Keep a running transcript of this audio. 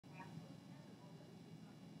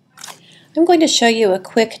I'm going to show you a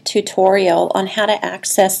quick tutorial on how to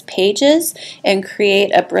access pages and create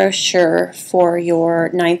a brochure for your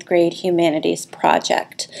ninth grade humanities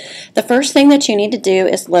project. The first thing that you need to do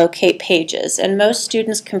is locate pages, and most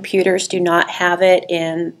students' computers do not have it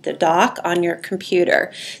in the dock on your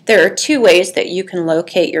computer. There are two ways that you can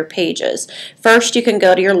locate your pages. First, you can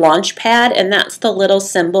go to your launch pad, and that's the little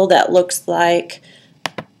symbol that looks like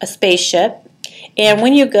a spaceship. And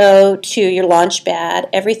when you go to your Launchpad,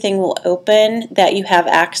 everything will open that you have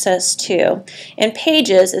access to. And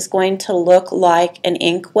Pages is going to look like an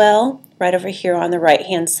inkwell. Right over here on the right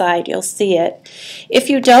hand side, you'll see it. If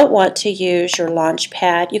you don't want to use your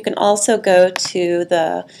Launchpad, you can also go to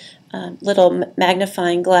the little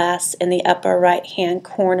magnifying glass in the upper right hand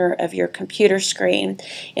corner of your computer screen.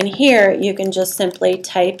 And here you can just simply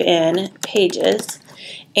type in Pages,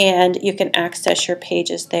 and you can access your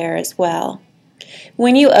pages there as well.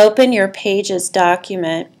 When you open your Pages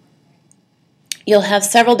document, you'll have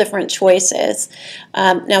several different choices.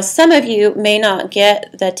 Now, some of you may not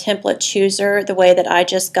get the template chooser the way that I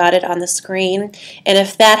just got it on the screen, and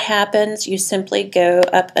if that happens, you simply go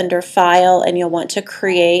up under File and you'll want to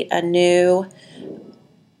create a new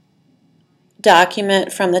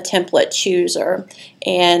document from the template chooser,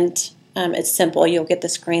 and it's simple. You'll get the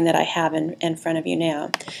screen that I have in front of you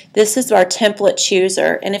now. This is our template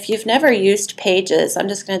chooser, and if you've never used Pages, I'm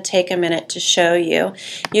just going to take a minute to show you.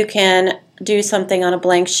 You can do something on a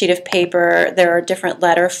blank sheet of paper. There are different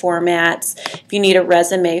letter formats. If you need a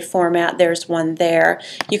resume format, there's one there.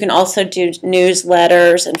 You can also do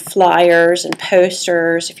newsletters and flyers and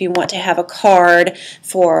posters. If you want to have a card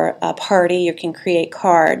for a party, you can create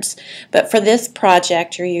cards. But for this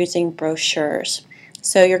project, you're using brochures.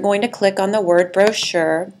 So you're going to click on the word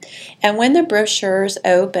brochure, and when the brochures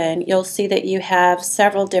open, you'll see that you have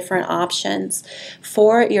several different options.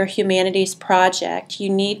 For your humanities project, you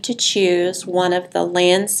need to choose one of the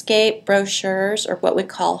landscape brochures, or what we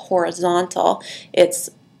call horizontal. It's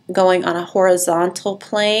going on a horizontal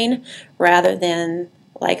plane rather than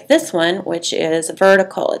like this one, which is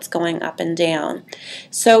vertical. It's going up and down.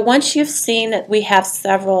 So once you've seen that we have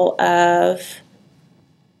several of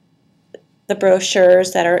the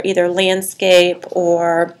brochures that are either landscape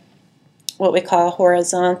or what we call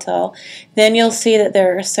horizontal, then you'll see that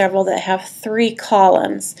there are several that have 3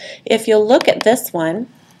 columns. If you'll look at this one,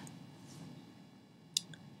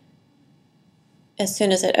 as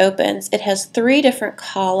soon as it opens, it has 3 different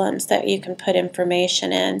columns that you can put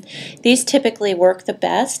information in. These typically work the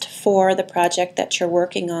best for the project that you're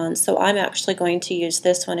working on, so I'm actually going to use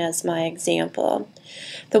this one as my example.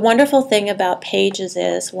 The wonderful thing about Pages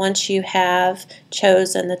is once you have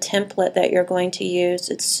chosen the template that you're going to use,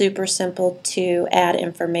 it's super simple to add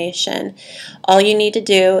information. All you need to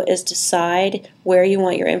do is decide where you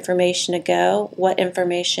want your information to go, what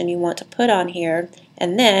information you want to put on here,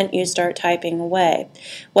 and then you start typing away.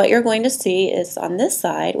 What you're going to see is on this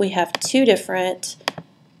side we have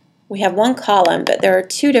one column, but there are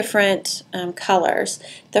 2 different colors.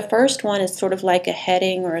 The first one is sort of like a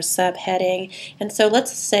heading or a subheading, and so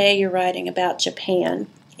let's say you're writing about Japan,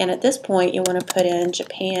 and at this point you want to put in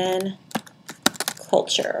Japan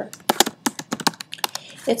culture.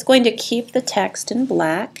 It's going to keep the text in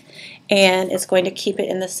black, and it's going to keep it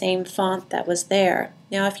in the same font that was there.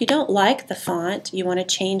 Now, if you don't like the font, you want to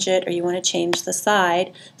change it, or you want to change the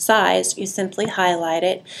size, you simply highlight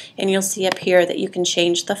it, and you'll see up here that you can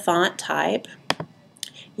change the font type.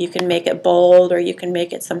 You can make it bold, or you can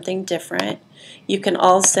make it something different. You can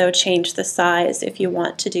also change the size if you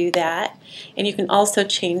want to do that, and you can also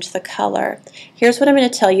change the color. Here's what I'm going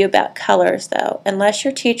to tell you about colors, though. Unless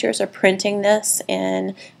your teachers are printing this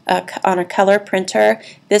on a color printer,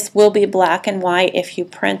 this will be black and white if you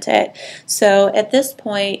print it. So at this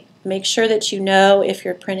point, make sure that you know if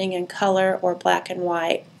you're printing in color or black and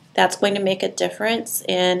white. That's going to make a difference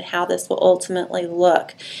in how this will ultimately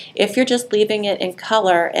look. If you're just leaving it in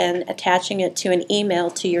color and attaching it to an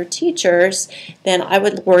email to your teachers, then I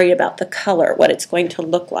would worry about the color, what it's going to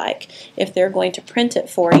look like. If they're going to print it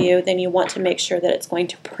for you, then you want to make sure that it's going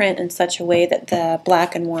to print in such a way that the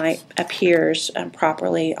black and white appears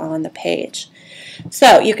properly on the page.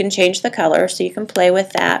 So you can change the color, so you can play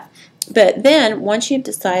with that. But then, once you've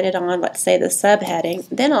decided on, let's say, the subheading,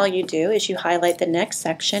 then all you do is you highlight the next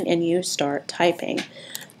section and you start typing.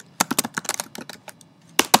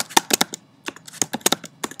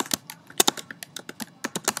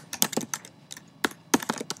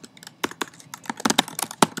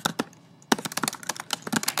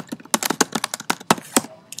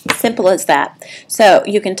 Simple as that. So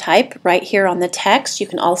you can type right here on the text. You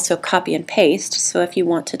can also copy and paste. So if you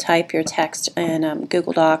want to type your text in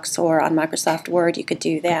Google Docs or on Microsoft Word, you could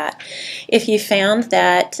do that. If you found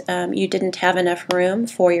that you didn't have enough room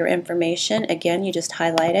for your information, again, you just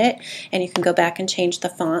highlight it and you can go back and change the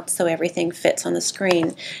font so everything fits on the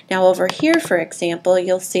screen. Now over here, for example,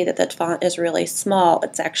 you'll see that the font is really small.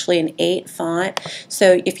 It's actually an 8 font.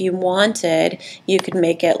 So if you wanted, you could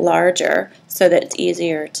make it larger so that it's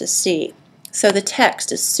easier to see. So the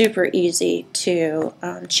text is super easy to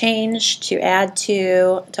change, to add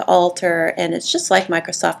to alter, and it's just like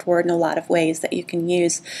Microsoft Word in a lot of ways that you can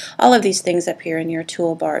use all of these things up here in your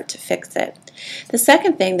toolbar to fix it. The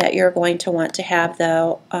second thing that you're going to want to have,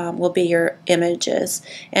 though, will be your images.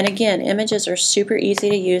 And again, images are super easy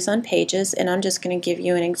to use on pages, and I'm just going to give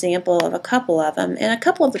you an example of a couple of them and a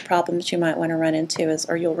couple of the problems you might want to run into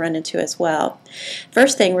or you'll run into as well.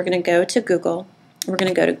 First thing, we're going to go to Google. We're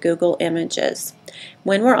going to go to Google Images.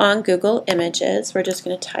 When we're on Google Images, we're just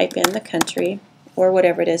going to type in the country or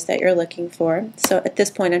whatever it is that you're looking for. So at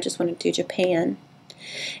this point, I just want to do Japan.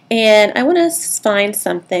 And I want to find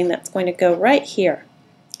something that's going to go right here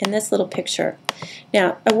in this little picture.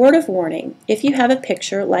 Now, a word of warning, if you have a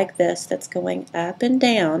picture like this that's going up and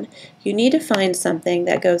down, you need to find something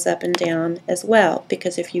that goes up and down as well,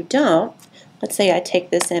 because if you don't, let's say I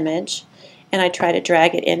take this image and I try to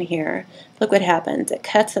drag it in here, look what happens. It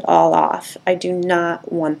cuts it all off. I do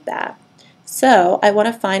not want that. So I want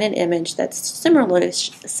to find an image that's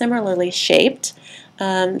similarly shaped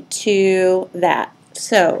to that.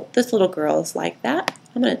 So this little girl is like that.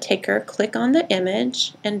 I'm going to take her, click on the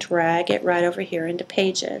image, and drag it right over here into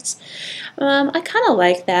Pages. I kind of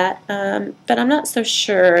like that, but I'm not so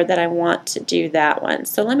sure that I want to do that one.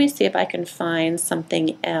 So let me see if I can find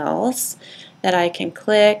something else that I can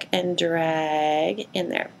click and drag in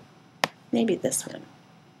there. Maybe this one.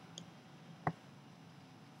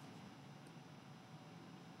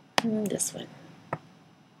 This one.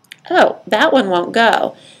 Oh, that one won't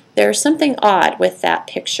go. There's something odd with that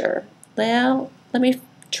picture. Well, let me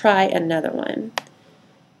try another one.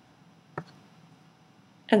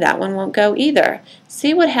 And that one won't go either.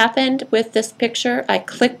 See what happened with this picture? I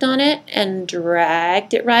clicked on it and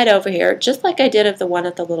dragged it right over here, just like I did of the one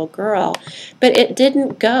of the little girl, but it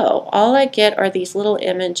didn't go. All I get are these little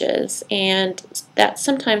images, and that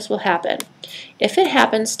sometimes will happen. If it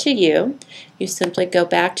happens to you, you simply go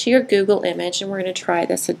back to your Google image, and we're going to try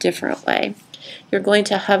this a different way. You're going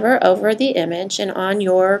to hover over the image, and on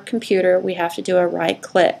your computer we have to do a right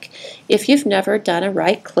click. If you've never done a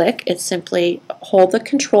right click, it's simply hold the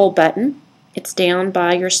control button. It's down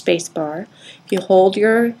by your space bar. If you hold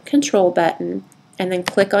your control button and then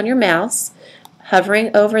click on your mouse,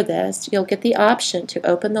 hovering over this, you'll get the option to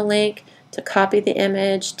open the link, to copy the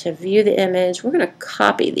image, to view the image. We're going to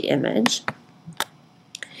copy the image.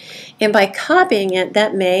 And by copying it,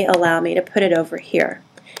 that may allow me to put it over here.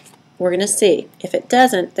 We're going to see. If it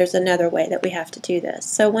doesn't, there's another way that we have to do this.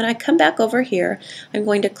 So when I come back over here, I'm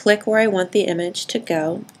going to click where I want the image to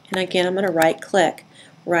go. And again, I'm going to right click.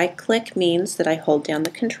 Right click means that I hold down the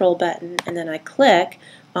control button and then I click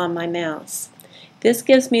on my mouse. This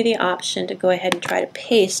gives me the option to go ahead and try to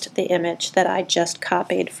paste the image that I just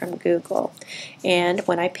copied from Google. And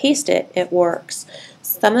when I paste it, it works.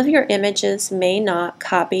 Some of your images may not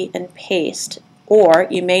copy and paste, or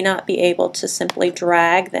you may not be able to simply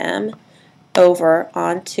drag them over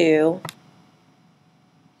onto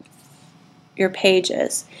your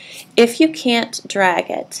pages. If you can't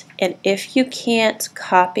drag it, and if you can't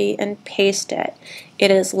copy and paste it,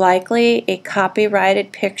 it is likely a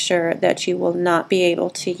copyrighted picture that you will not be able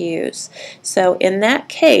to use. So in that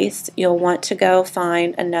case, you'll want to go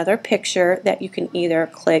find another picture that you can either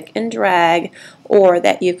click and drag, or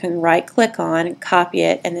that you can right click on and copy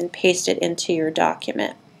it and then paste it into your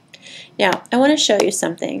document. Now, I want to show you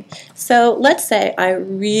something. So let's say I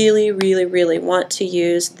really want to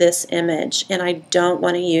use this image and I don't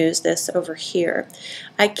want to use this over here.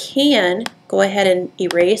 I can go ahead and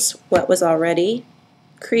erase what was already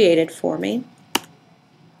created for me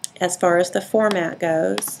as far as the format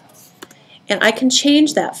goes. And I can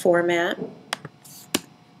change that format.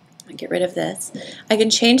 Get rid of this. I can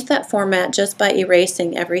change that format just by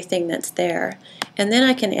erasing everything that's there. And then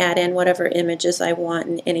I can add in whatever images I want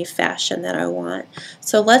in any fashion that I want.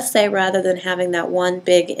 So let's say rather than having that one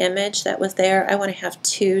big image that was there, I want to have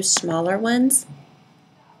two smaller ones.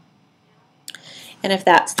 And if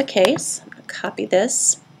that's the case, I'll copy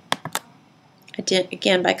this.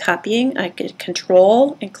 Again, by copying, I could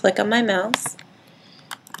control and click on my mouse.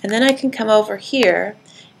 And then I can come over here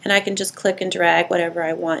and I can just click and drag whatever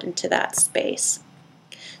I want into that space.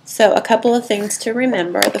 So a couple of things to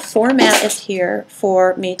remember. The format is here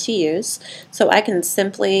for me to use, so I can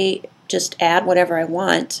simply just add whatever I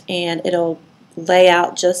want and it'll lay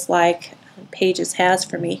out just like Pages has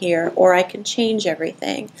for me here, or I can change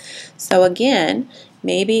everything. So again,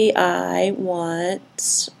 maybe I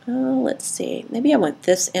want, let's see, maybe I want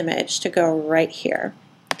this image to go right here.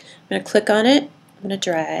 I'm going to click on it, I'm going to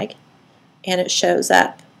drag, and it shows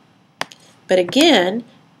up. But again,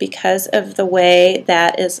 because of the way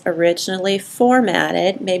that is originally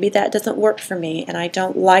formatted, maybe that doesn't work for me and I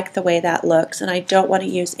don't like the way that looks and I don't want to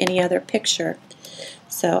use any other picture.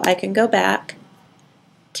 So I can go back,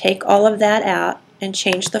 take all of that out, and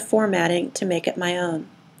change the formatting to make it my own.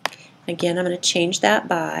 Again, I'm going to change that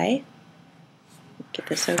by, get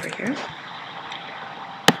this over here.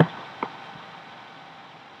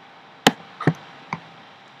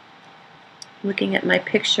 Looking at my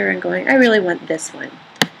picture and going, I really want this one.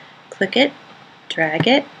 Click it, drag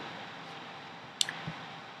it,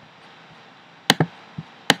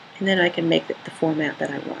 and then I can make it the format that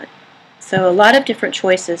I want. So a lot of different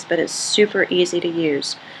choices, but it's super easy to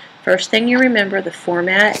use. First thing you remember, the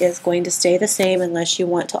format is going to stay the same unless you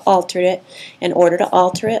want to alter it. In order to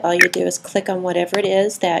alter it, all you do is click on whatever it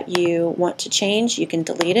is that you want to change. You can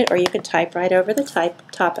delete it or you can type right over the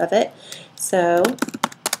top of it. So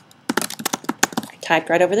I typed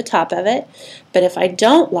right over the top of it. But if I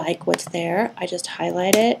don't like what's there, I just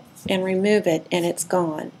highlight it and remove it and it's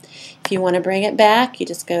gone. If you want to bring it back, you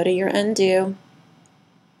just go to your undo.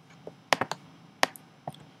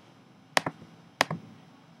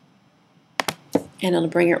 And it'll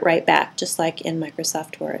bring it right back, just like in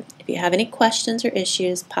Microsoft Word. If you have any questions or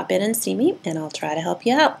issues, pop in and see me, and I'll try to help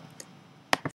you out.